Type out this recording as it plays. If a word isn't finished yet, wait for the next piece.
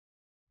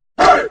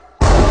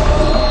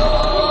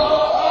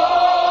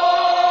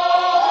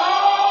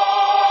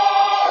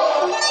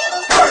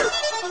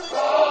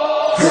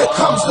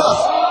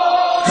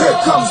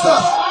Here comes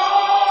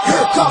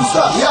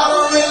the, y'all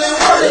don't really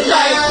want it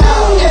like,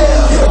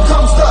 yeah. Here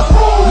comes the,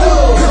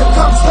 here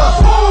comes the,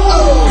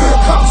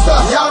 here comes the,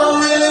 y'all don't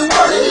really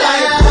want it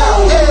like,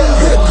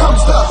 yeah. Here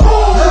comes the,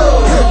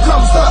 here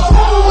comes the,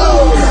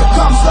 here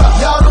comes the,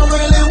 y'all don't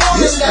really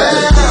want it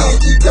like,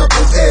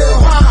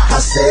 E-double-L. I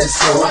said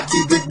so, I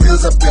keep big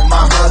bills up in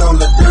my heart on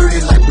the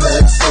dirty like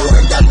blood, so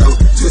ain't got no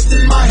twist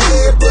in my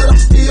head, but I'm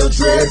still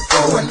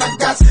dreadful, and I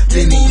got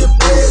plenty of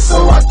bread,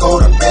 so I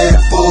go to bed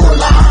full of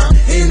line.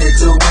 In it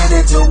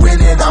to win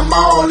it, I'm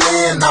all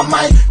in. I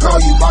might call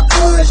you my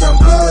cuz, young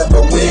blood,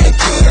 but we ain't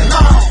kin.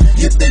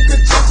 You think of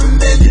jumping,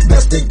 man, you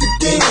best think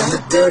again. The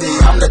dirty,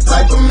 I'm the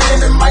type of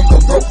man that might go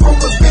broke from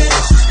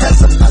revenge. Had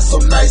some not so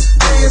nice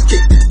friends,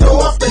 kick the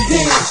door off the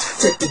hinge,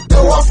 take the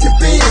door off your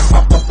bins,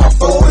 pop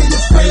for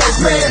your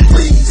friends, man,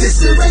 please. This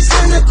shit ain't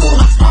cynical,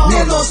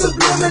 man, on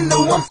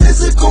subliminal. I'm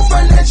physical,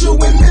 financial,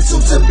 and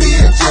mental to be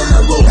a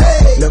general.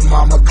 Hey, the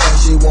mama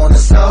claims she want a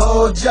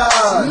soldier,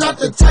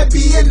 not the type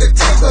be in the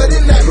tank, but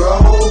in that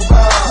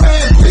rover.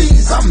 Man,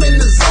 please, I'm in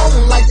the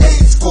zone like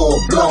AIDS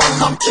full blown.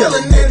 I'm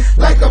killing it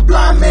like a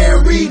blind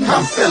man reading.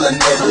 I'm feeling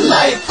it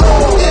like,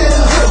 yeah.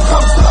 Here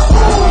comes the,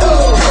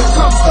 here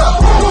comes the,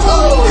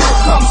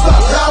 here comes the.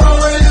 Y'all don't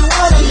really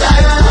want it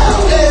like,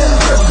 yeah.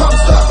 Here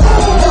comes the,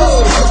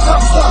 here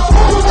comes the,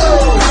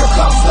 here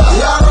comes the.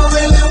 Y'all don't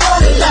really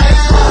want it like,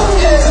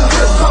 yeah.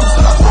 Here comes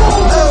the,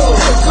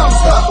 here comes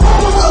the,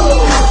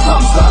 here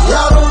comes the.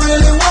 Y'all don't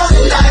really want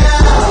it like,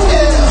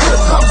 yeah.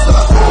 Here comes the,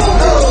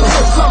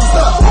 here comes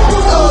the,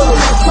 here comes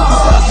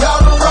the.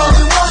 Y'all don't really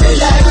want it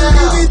like,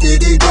 he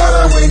did he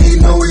brother when he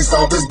knew he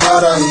saw his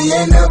brother. He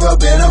ain't never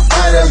been a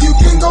fighter. You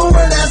can go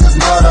and ask his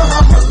mother.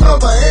 I'm a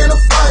lover and a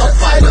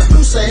fighter,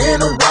 you say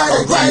and a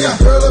writer. Give your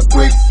girl a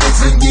quick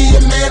fix and give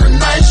your man a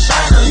nice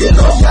shiner. You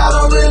know y'all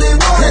don't really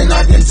want it, and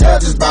I can tell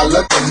just by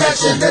looking at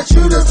you that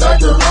you the type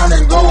to run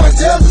and go and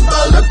tell just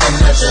by looking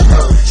at you.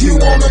 You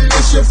on a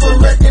mission for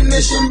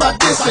recognition by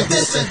dissing.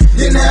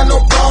 Didn't have no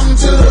problem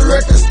till the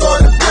record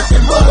started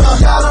breaking, but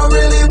y'all don't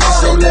really want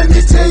it. So let me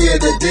tell you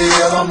the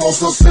deal. I'm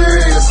also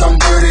serious, I'm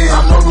dirty,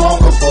 I'm no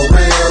longer for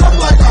real. I'm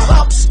like a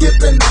hop, skip,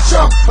 and a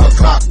jump, a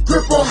clock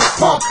grip on the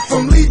pump,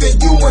 from leaving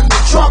you in the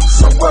trunk,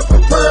 somewhere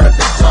prepared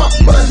to dump.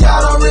 But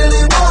y'all don't really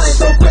want it,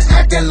 so quit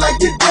acting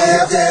like you're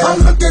dead.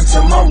 I'm looking to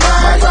my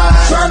right,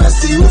 trying to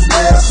see who's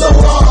there. So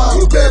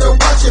you better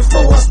watch it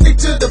before I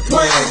stick to the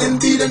plan and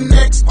be the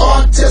next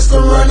artist to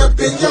run up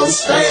in your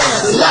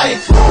stand. Like,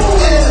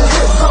 yeah,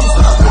 here comes the